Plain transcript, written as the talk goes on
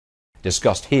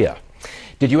discussed here.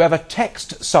 Did you ever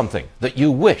text something that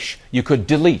you wish you could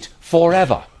delete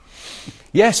forever?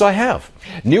 Yes, I have.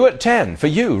 New at 10 for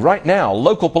you right now.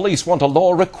 Local police want a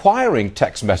law requiring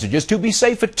text messages to be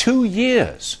saved for 2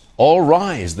 years. All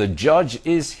rise, the judge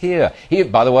is here.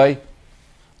 By the way,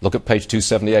 look at page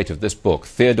 278 of this book,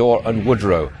 Theodore and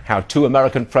Woodrow, How Two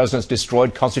American Presidents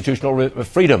Destroyed Constitutional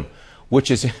Freedom, which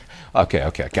is... Okay.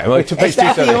 Is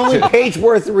that the only page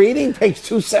worth reading? Page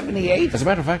 278? As a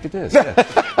matter of fact, it is.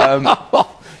 Yeah.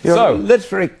 You're a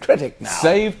literary critic now.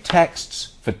 Save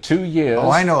texts for 2 years. Oh,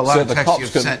 I know a lot of texts you've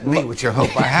sent me, which you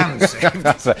hope I haven't saved.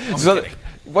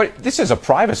 This is a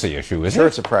privacy issue, isn't it? Sure,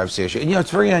 it's a privacy issue. And, you know,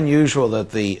 it's very unusual that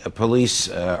the police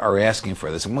are asking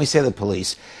for this. And when we say the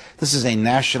police, this is a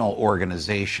national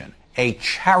organization, a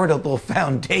charitable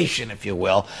foundation, if you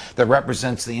will, that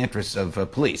represents the interests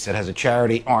of police. It has a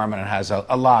charity arm and it has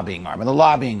a lobbying arm. And the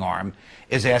lobbying arm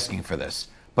is asking for this.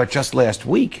 But just last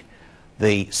week,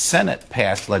 the Senate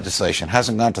passed legislation. It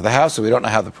hasn't gone to the House, so we don't know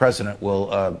how the president it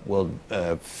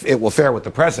will fare with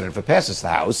the president if it passes the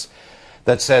House,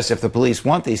 that says if the police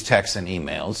want these texts and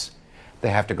emails, they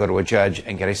have to go to a judge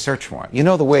and get a search warrant. You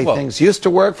know the way things used to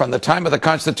work from the time of the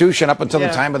Constitution up until the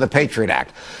time of the Patriot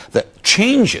Act. The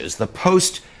changes, the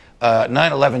post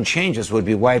 9/11 changes would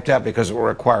be wiped out because it will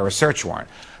require a search warrant.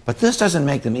 But this doesn't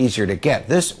make them easier to get.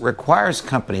 This requires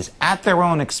companies at their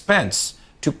own expense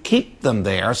to keep them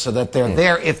there so that they're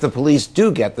there if the police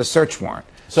do get the search warrant.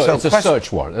 So it's a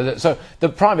search warrant. So the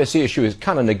privacy issue is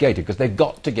kind of negated because they've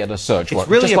got to get a search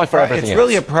warrant, just like for everything else. It's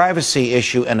really a privacy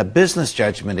issue and a business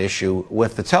judgment issue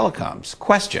with the telecoms.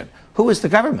 Question, who is the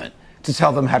government to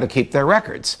tell them how to keep their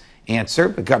records? Answer,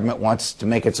 the government wants to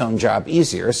make its own job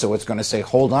easier, so it's going to say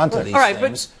hold on to these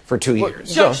things for 2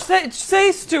 years. Judge,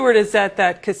 say Stewart is at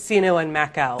that casino in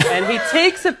Macau, and he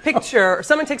takes a picture, or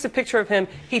someone takes a picture of him,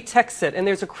 he texts it, and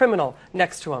there's a criminal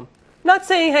next to him. I'm not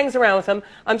saying he hangs around with him.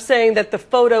 I'm saying that the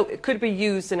photo could be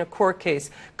used in a court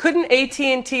case. Couldn't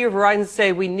AT&T or Verizon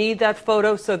say we need that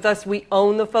photo, so thus we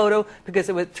own the photo because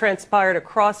it would transpired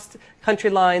across country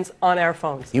lines on our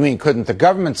phones? You mean couldn't the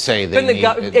government say they need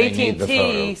the photo?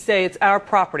 AT&T say it's our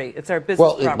property, it's our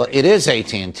business property? Well, it is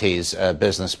AT&T's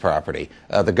business property.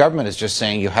 The government is just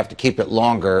saying you have to keep it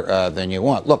longer than you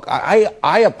want. Look,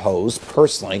 I oppose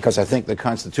personally, because I think the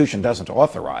Constitution doesn't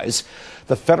authorize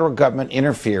the federal government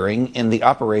interfering in the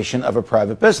operation of a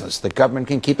private business. The government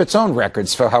can keep its own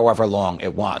records for however long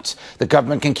it wants. The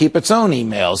government can keep its own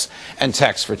emails and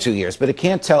texts for 2 years, but it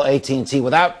can't tell AT&T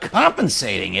without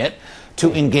compensating it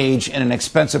to engage in an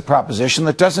expensive proposition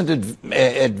that doesn't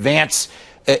advance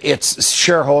its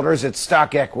shareholders, its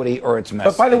stock equity, or its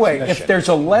message. But by the way, if there's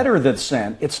a letter that's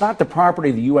sent, it's not the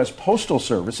property of the U.S. Postal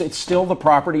Service. It's still the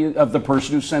property of the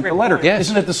person who sent the letter. Yes.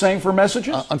 Isn't it the same for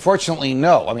messages? Unfortunately,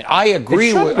 no. I mean, I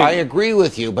agree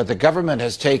with you, but the government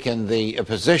has taken the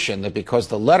position that because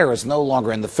the letter is no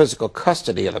longer in the physical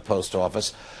custody of the post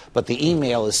office, but the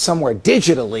email is somewhere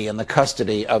digitally in the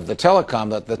custody of the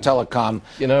telecom, that the telecom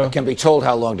can be told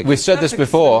how long to keep. We've said this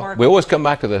before. We always come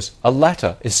back to this. A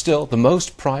letter is still the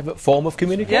most private form of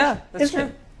communication. Yeah, that's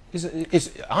true.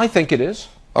 I think it is.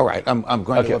 All right, I'm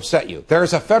going to upset you. There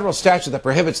is a federal statute that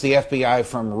prohibits the FBI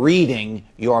from reading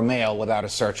your mail without a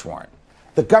search warrant.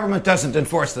 The government doesn't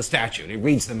enforce the statute. It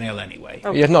reads the mail anyway.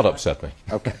 You've not upset me.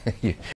 Okay.